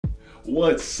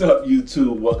What's up,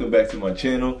 YouTube? Welcome back to my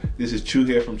channel. This is Chu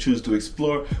here from Choose to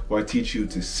Explore, where I teach you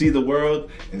to see the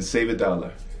world and save a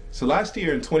dollar. So last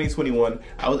year in 2021,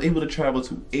 I was able to travel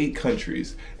to 8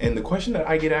 countries, and the question that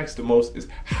I get asked the most is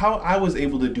how I was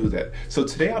able to do that. So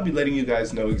today I'll be letting you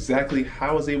guys know exactly how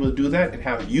I was able to do that and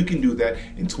how you can do that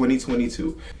in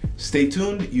 2022. Stay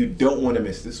tuned, you don't want to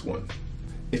miss this one.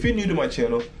 If you're new to my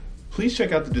channel, please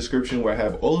check out the description where I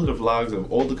have all of the vlogs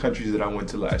of all the countries that I went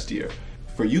to last year,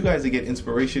 for you guys to get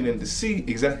inspiration and to see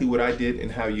exactly what I did and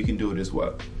how you can do it as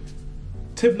well.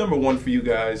 Tip number 1 for you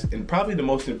guys, and probably the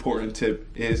most important tip,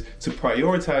 is to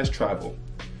prioritize travel.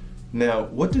 Now,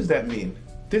 what does that mean?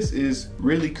 This is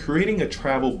really creating a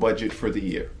travel budget for the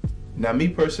year. Now, me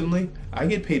personally, I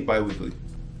get paid bi-weekly.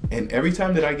 And every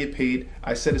time that I get paid,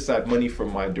 I set aside money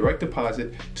from my direct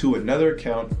deposit to another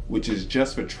account, which is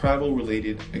just for travel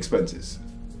related expenses.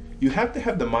 You have to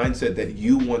have the mindset that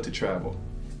you want to travel.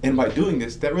 And by doing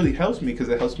this, that really helps me because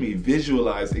it helps me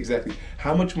visualize exactly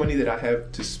how much money that I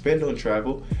have to spend on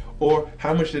travel, or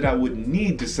how much that I would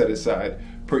need to set aside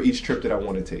per each trip that I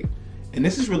want to take. And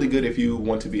this is really good if you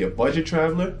want to be a budget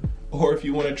traveler, or if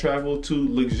you want to travel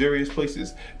to luxurious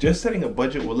places. Just setting a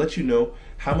budget will let you know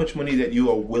how much money that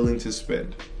you are willing to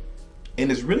spend.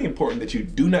 And it's really important that you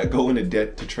do not go into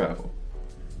debt to travel.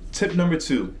 Tip number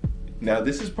 2. Now,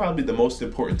 this is probably the most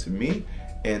important to me,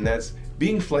 and that's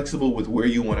being flexible with where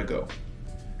you want to go.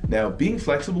 Now, being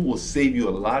flexible will save you a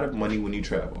lot of money when you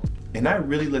travel. And I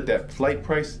really let that flight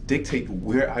price dictate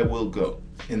where I will go.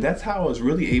 And that's how I was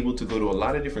really able to go to a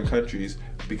lot of different countries,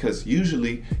 because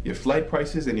usually your flight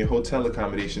prices and your hotel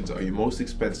accommodations are your most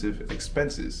expensive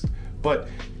expenses. But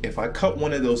if I cut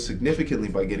one of those significantly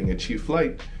by getting a cheap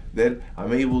flight, then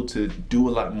I'm able to do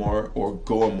a lot more or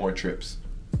go on more trips.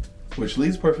 Which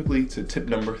leads perfectly to tip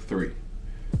number 3,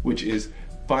 which is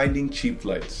finding cheap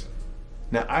flights.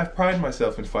 Now, I've prided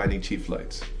myself in finding cheap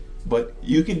flights, but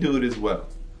you can do it as well.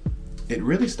 It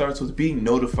really starts with being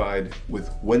notified with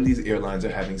when these airlines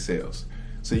are having sales.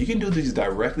 So you can do these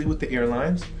directly with the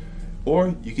airlines,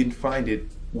 or you can find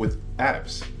it with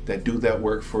apps that do that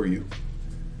work for you.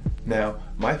 Now,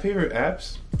 my favorite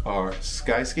apps are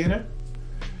Skyscanner,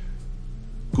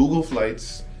 Google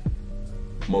Flights,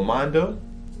 Momondo,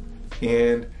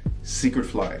 and Secret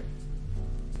Flying.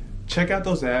 Check out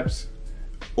those apps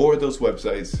or those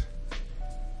websites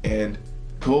and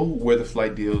go where the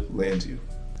flight deal lands you.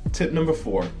 Tip number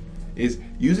 4 is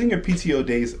using your PTO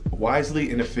days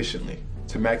wisely and efficiently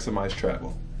to maximize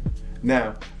travel.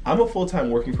 Now, I'm a full-time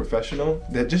working professional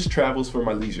that just travels for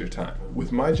my leisure time.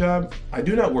 With my job, I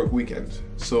do not work weekends,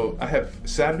 so I have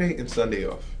Saturday and Sunday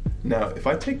off. Now, if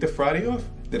I take the Friday off,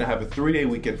 then I have a 3-day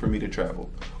weekend for me to travel.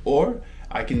 Or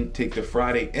I can take the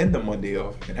Friday and the Monday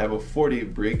off and have a 4-day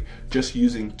break just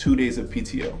using 2 days of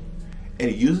PTO.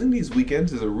 And using these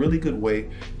weekends is a really good way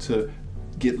to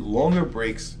get longer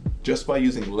breaks just by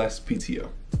using less PTO.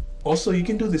 Also, you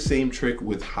can do the same trick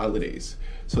with holidays.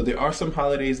 So there are some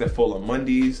holidays that fall on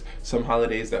Mondays, some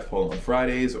holidays that fall on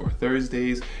Fridays or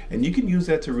Thursdays, and you can use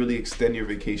that to really extend your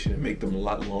vacation and make them a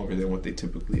lot longer than what they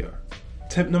typically are.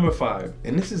 Tip number 5,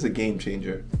 and this is a game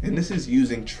changer, and this is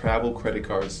using travel credit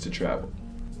cards to travel.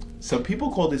 Some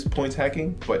people call this points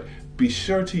hacking, but be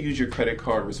sure to use your credit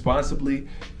card responsibly,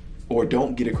 or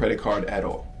don't get a credit card at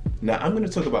all. Now, I'm going to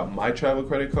talk about my travel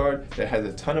credit card that has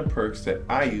a ton of perks that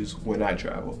I use when I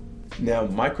travel. Now,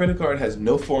 my credit card has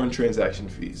no foreign transaction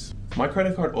fees. My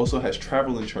credit card also has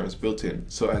travel insurance built in,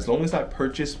 so as long as I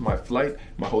purchase my flight,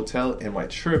 my hotel, and my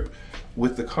trip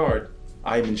with the card,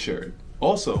 I'm insured.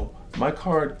 Also, my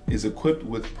card is equipped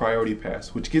with Priority Pass,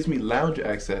 which gives me lounge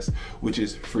access, which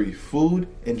is free food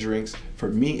and drinks for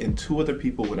me and 2 other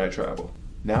people when I travel.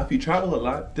 Now, if you travel a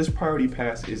lot, this Priority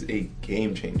Pass is a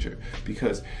game changer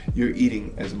because you're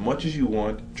eating as much as you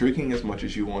want, drinking as much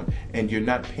as you want, and you're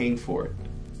not paying for it.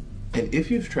 And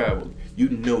if you've traveled, you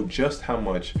know just how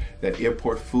much that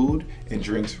airport food and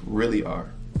drinks really are.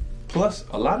 Plus,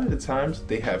 a lot of the times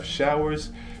they have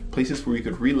showers, places where you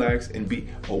could relax and be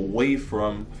away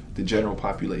from the general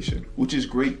population, which is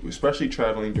great, especially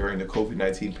traveling during the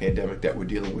COVID-19 pandemic that we're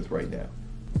dealing with right now.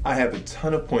 I have a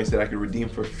ton of points that I could redeem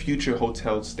for future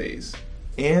hotel stays.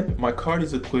 And my card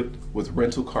is equipped with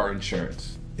rental car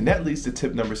insurance. And that leads to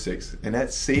tip number 6, and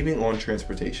that's saving on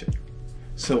transportation.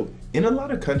 So in a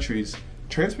lot of countries,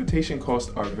 transportation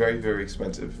costs are very, very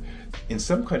expensive. In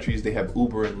some countries, they have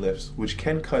Uber and Lyft, which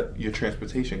can cut your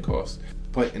transportation costs.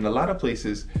 But in a lot of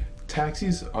places,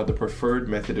 taxis are the preferred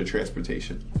method of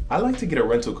transportation. I like to get a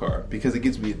rental car because it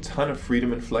gives me a ton of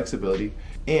freedom and flexibility,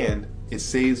 and it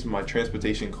saves my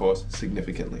transportation costs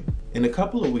significantly. In a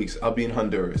couple of weeks, I'll be in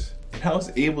Honduras, and I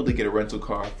was able to get a rental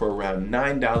car for around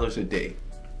 $9 a day.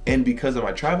 And because of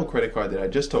my travel credit card that I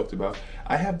just talked about,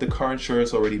 I have the car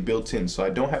insurance already built in, so I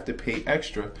don't have to pay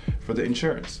extra for the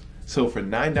insurance. So for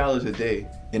 $9 a day,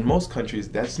 in most countries,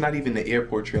 that's not even the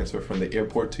airport transfer from the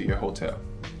airport to your hotel.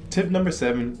 Tip number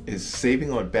 7 is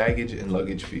saving on baggage and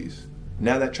luggage fees.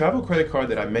 Now that travel credit card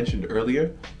that I mentioned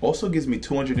earlier also gives me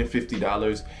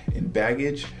 $250 in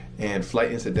baggage and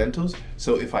flight incidentals.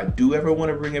 So if I do ever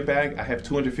want to bring a bag, I have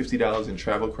 $250 in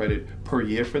travel credit per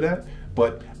year for that.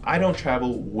 But I don't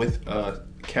travel with a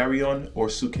carry-on or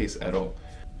suitcase at all.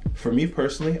 For me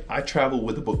personally, I travel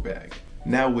with a book bag.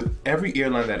 Now with every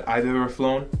airline that I've ever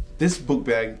flown, this book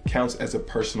bag counts as a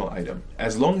personal item,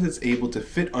 as long as it's able to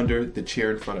fit under the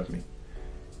chair in front of me.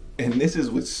 And this is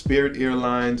with Spirit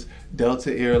Airlines,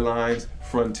 Delta Airlines,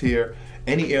 Frontier,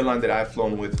 any airline that I've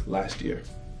flown with last year.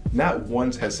 Not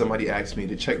once has somebody asked me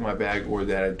to check my bag or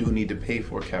that I do need to pay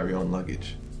for carry-on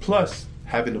luggage. Plus,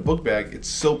 having a book bag, it's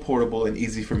so portable and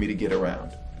easy for me to get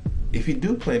around. If you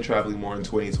do plan traveling more in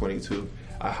 2022,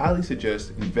 I highly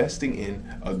suggest investing in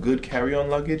a good carry-on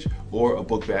luggage or a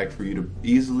book bag for you to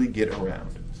easily get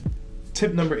around.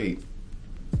 Tip number 8.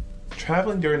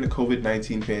 Traveling during the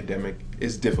COVID-19 pandemic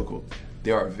is difficult.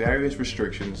 There are various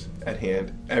restrictions at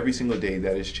hand every single day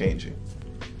that is changing.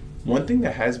 One thing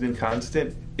that has been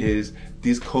constant is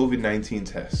these COVID-19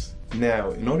 tests.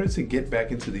 Now, in order to get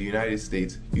back into the United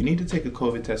States, you need to take a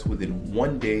COVID test within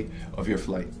 1 day of your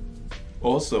flight.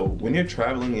 Also, when you're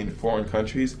traveling in foreign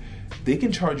countries, they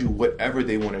can charge you whatever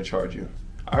they want to charge you.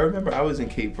 I remember I was in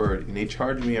Cape Verde and they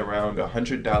charged me around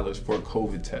 $100 for a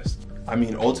COVID test. I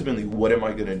mean, ultimately, what am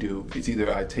I going to do? It's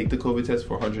either I take the COVID test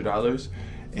for $100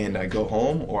 and I go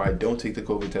home, or I don't take the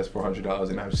COVID test for $100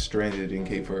 and I'm stranded in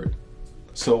Cape Verde.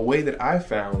 So a way that I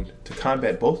found to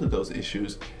combat both of those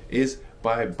issues is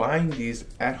by buying these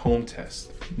at-home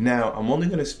tests. Now, I'm only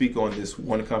going to speak on this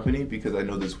one company because I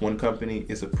know this one company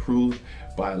is approved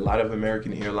by a lot of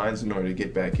American airlines in order to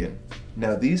get back in.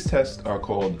 Now, these tests are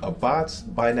called Abbot's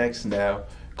Binax Now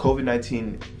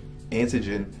COVID-19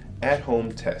 Antigen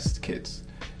At-Home Test Kits.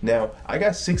 Now, I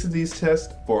got 6 of these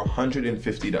tests for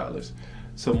 $150,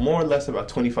 so more or less about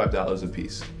 $25 a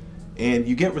piece. And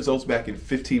you get results back in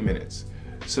 15 minutes.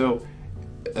 So,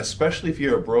 especially if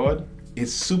you're abroad,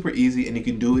 it's super easy and you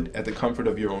can do it at the comfort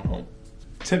of your own home.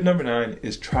 Tip number 9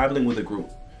 is traveling with a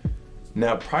group.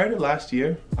 Now, prior to last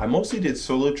year, I mostly did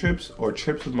solo trips or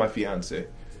trips with my fiance.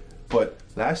 But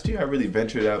last year I really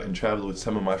ventured out and traveled with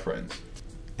some of my friends.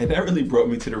 And that really brought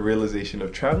me to the realization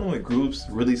of traveling with groups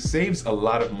really saves a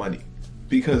lot of money.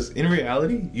 Because in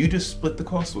reality, you just split the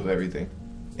cost with everything.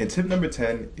 And tip number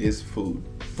 10 is food.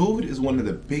 Food is one of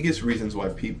the biggest reasons why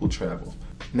people travel.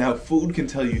 Now, food can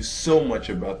tell you so much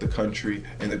about the country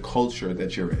and the culture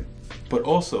that you're in. But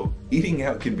also, eating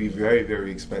out can be very,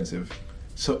 very expensive.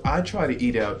 So I try to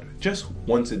eat out just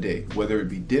once a day, whether it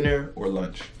be dinner or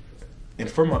lunch. And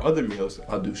for my other meals,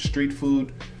 I'll do street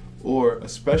food, or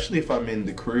especially if I'm in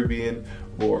the Caribbean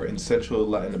or in Central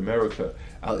Latin America,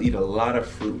 I'll eat a lot of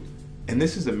fruit. And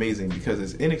this is amazing because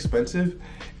it's inexpensive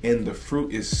and the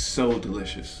fruit is so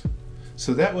delicious.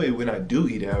 So that way when I do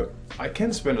eat out, I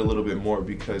can spend a little bit more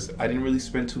because I didn't really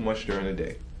spend too much during the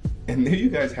day. And there you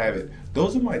guys have it.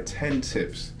 Those are my 10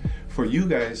 tips for you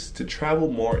guys to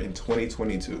travel more in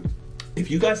 2022. If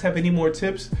you guys have any more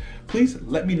tips, please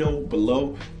let me know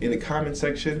below in the comment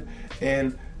section.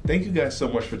 And thank you guys so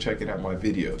much for checking out my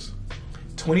videos.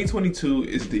 2022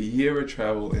 is the year of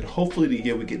travel, and hopefully the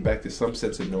year we get back to some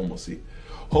sense of normalcy.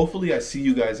 Hopefully I see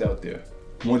you guys out there.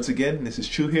 Once again, this is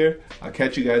Chu here. I'll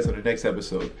catch you guys on the next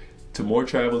episode to more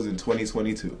travels in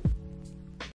 2022.